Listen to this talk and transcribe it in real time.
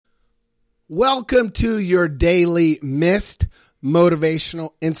Welcome to your daily missed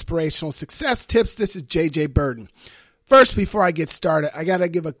motivational, inspirational success tips. This is JJ Burden. First, before I get started, I got to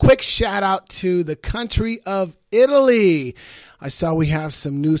give a quick shout out to the country of Italy. I saw we have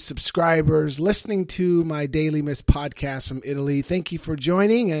some new subscribers listening to my Daily Missed podcast from Italy. Thank you for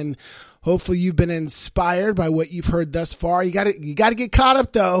joining, and hopefully you've been inspired by what you've heard thus far. You got to get caught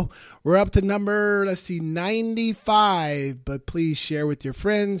up though. We're up to number, 95, but please share with your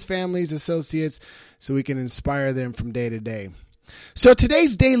friends, families, associates so we can inspire them from day to day. So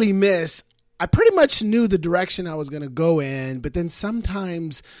today's Daily Miss, I pretty much knew the direction I was going to go in, but then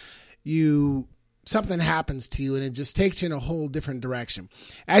sometimes something happens to you and it just takes you in a whole different direction.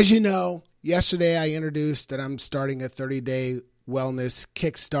 As you know, yesterday I introduced that I'm starting a 30-day wellness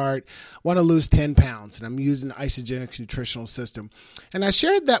kickstart. Want to lose 10 pounds, and I'm using the Isagenix nutritional system. And I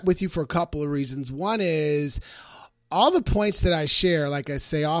shared that with you for a couple of reasons. One is all the points that I share, like I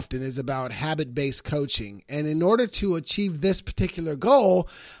say often, is about habit-based coaching. And in order to achieve this particular goal,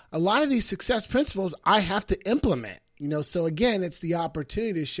 a lot of these success principles I have to implement. So again, it's the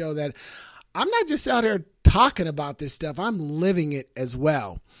opportunity to show that I'm not just out here talking about this stuff, I'm living it as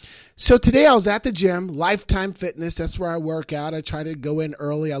well. So today I was at the gym, Lifetime Fitness. That's where I work out. I try to go in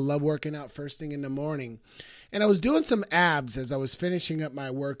early. I love working out first thing in the morning. And I was doing some abs as I was finishing up my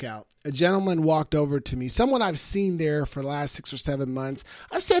workout. A gentleman walked over to me, someone I've seen there for the last 6 or 7 months.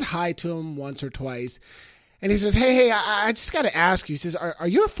 I've said hi to him once or twice. And he says, hey, I just got to ask you. He says, are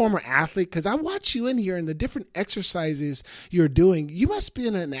you a former athlete? Because I watch you in here and the different exercises you're doing. You must be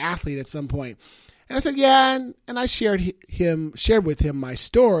an athlete at some point. And I said, yeah, and I shared with him my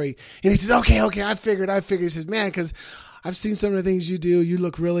story. And he says, okay, I figured. He says, man, because I've seen some of the things you do. You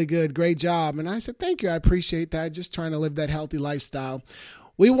look really good. Great job. And I said, thank you. I appreciate that. Just trying to live that healthy lifestyle.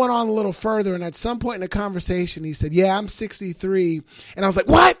 We went on a little further, and at some point in the conversation, he said, yeah, I'm 63. And I was like,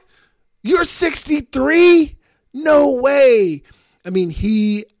 what? You're 63? No way. I mean,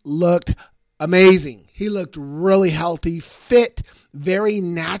 he looked amazing. He looked really healthy, fit, very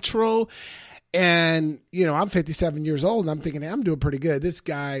natural. And, I'm 57 years old, and I'm thinking, hey, I'm doing pretty good. This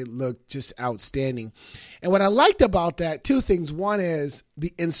guy looked just outstanding. And what I liked about that, two things. One is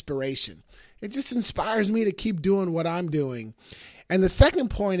the inspiration. It just inspires me to keep doing what I'm doing. And the second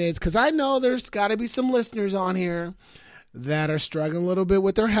point is, because I know there's got to be some listeners on here that are struggling a little bit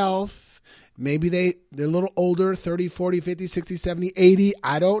with their health. Maybe they're a little older, 30, 40, 50, 60, 70, 80.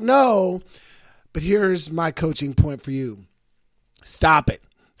 I don't know. But here's my coaching point for you. Stop it.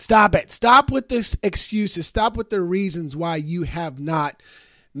 Stop it. Stop with the excuses. Stop with the reasons why you have not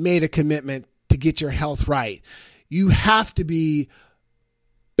made a commitment to get your health right. You have to be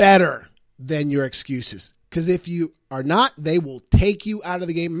better than your excuses. Because if you are not, they will take you out of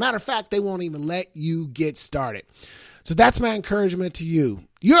the game. Matter of fact, they won't even let you get started. So that's my encouragement to you.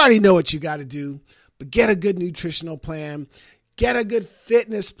 You already know what you got to do, but get a good nutritional plan, get a good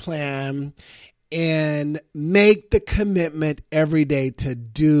fitness plan, and make the commitment every day to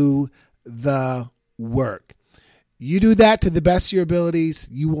do the work. You do that to the best of your abilities,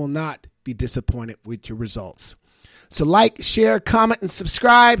 you will not be disappointed with your results. So like, share, comment, and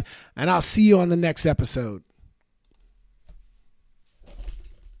subscribe, and I'll see you on the next episode.